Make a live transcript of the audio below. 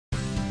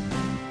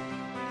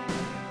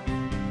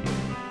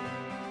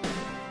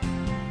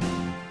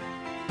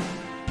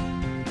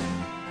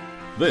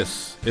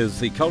This is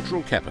the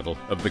cultural capital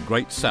of the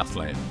Great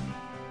Southland.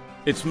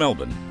 It's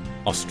Melbourne,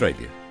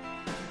 Australia.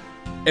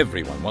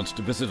 Everyone wants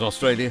to visit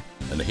Australia,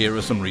 and here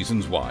are some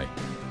reasons why.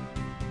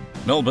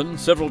 Melbourne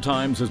several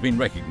times has been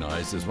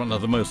recognised as one of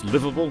the most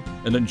livable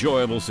and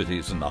enjoyable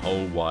cities in the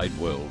whole wide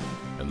world,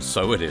 and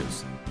so it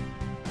is.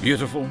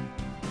 Beautiful,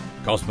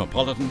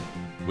 cosmopolitan,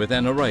 with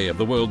an array of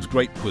the world's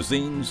great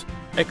cuisines,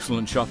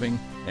 excellent shopping,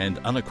 and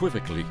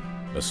unequivocally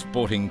a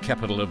sporting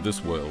capital of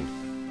this world.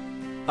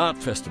 Art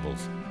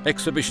festivals,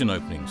 exhibition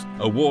openings,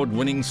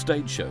 award-winning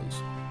stage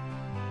shows.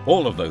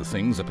 All of those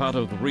things are part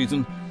of the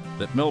reason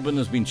that Melbourne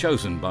has been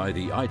chosen by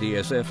the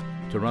IDSF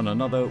to run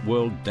another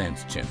World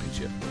Dance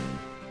Championship.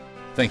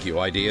 Thank you,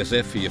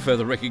 IDSF, for your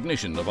further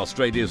recognition of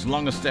Australia's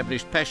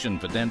long-established passion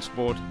for dance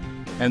sport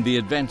and the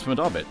advancement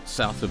of it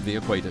south of the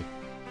equator.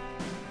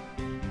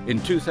 In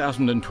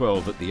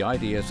 2012, at the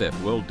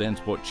IDSF World Dance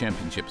Sport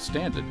Championship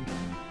standard,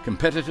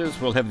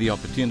 competitors will have the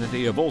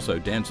opportunity of also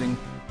dancing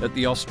at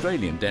the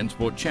Australian Dance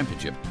Sport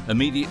Championship,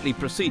 immediately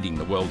preceding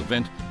the world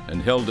event and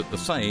held at the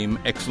same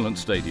excellent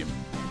stadium.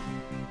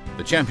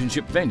 The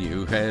championship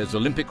venue has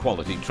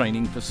Olympic-quality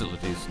training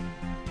facilities,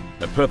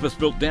 a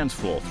purpose-built dance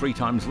floor 3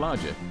 times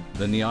larger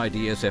than the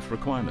IDSF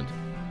requirement.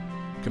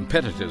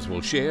 Competitors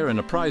will share in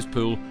a prize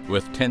pool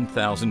worth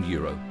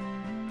 €10,000,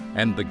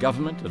 and the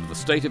government of the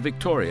state of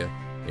Victoria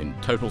in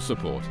total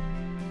support.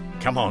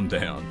 Come on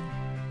down.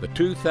 The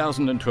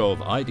 2012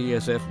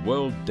 IDSF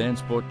World Dance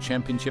Sport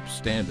Championship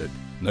Standard,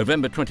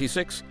 November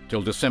 26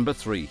 till December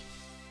 3.